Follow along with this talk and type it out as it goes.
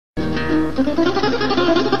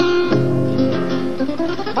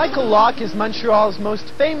Michael Laucke is Montreal's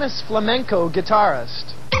most famous flamenco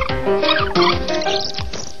guitarist.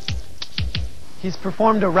 He's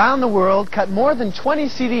performed around the world, cut more than 20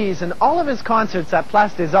 CDs, and all of his concerts at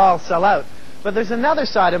Place des Arts sell out. But there's another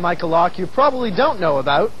side of Michael Laucke you probably don't know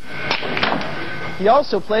about. He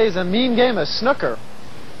also plays a mean game of snooker.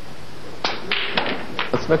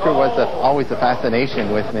 Snooker was always a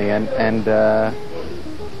fascination with me, and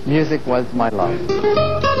music was my love.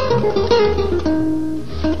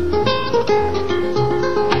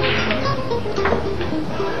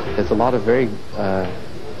 There's a lot of very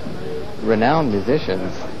renowned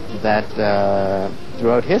musicians that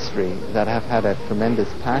throughout history that have had a tremendous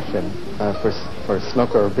passion for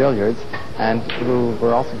snooker or billiards, and who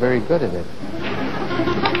were also very good at it.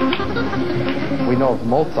 We know of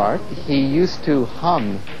Mozart. He used to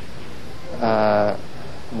hum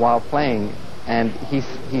while playing, and he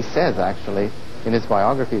says actually in his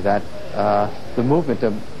biography that the movement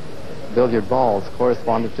of billiard balls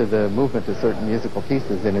corresponded to the movement of certain musical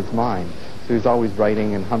pieces in his mind. So he was always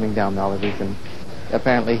writing and humming down melodies, and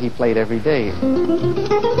apparently he played every day.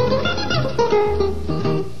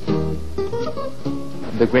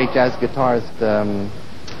 The great jazz guitarist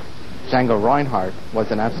Django Reinhardt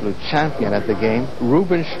was an absolute champion at the game.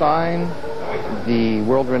 Rubinstein, the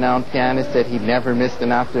world-renowned pianist, said he never missed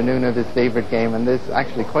an afternoon of his favorite game, and there's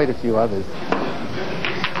actually quite a few others.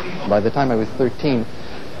 By the time I was 13,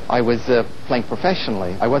 I was playing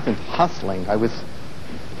professionally. I wasn't hustling. I was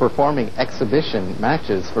performing exhibition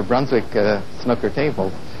matches for Brunswick snooker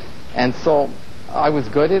tables. And so I was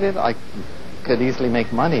good at it. I could easily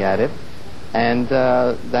make money at it. And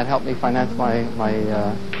that helped me finance my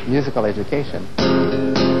musical education.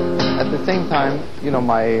 At the same time, you know,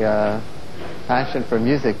 my passion for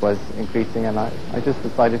music was increasing, and I just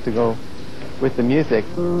decided to go with the music.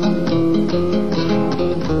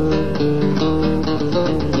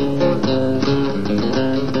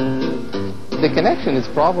 The connection is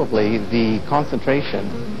probably the concentration.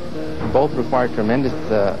 Both require a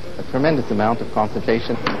tremendous amount of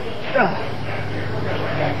concentration.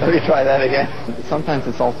 Let me try that again. Sometimes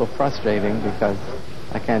it's also frustrating because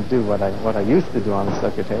I can't do what I used to do on the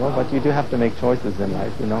snooker table, but you do have to make choices in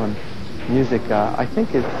life, you know, and music, I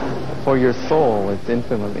think it's, for your soul, it's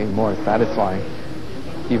infinitely more satisfying,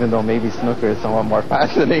 even though maybe snooker is somewhat more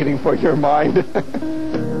fascinating for your mind.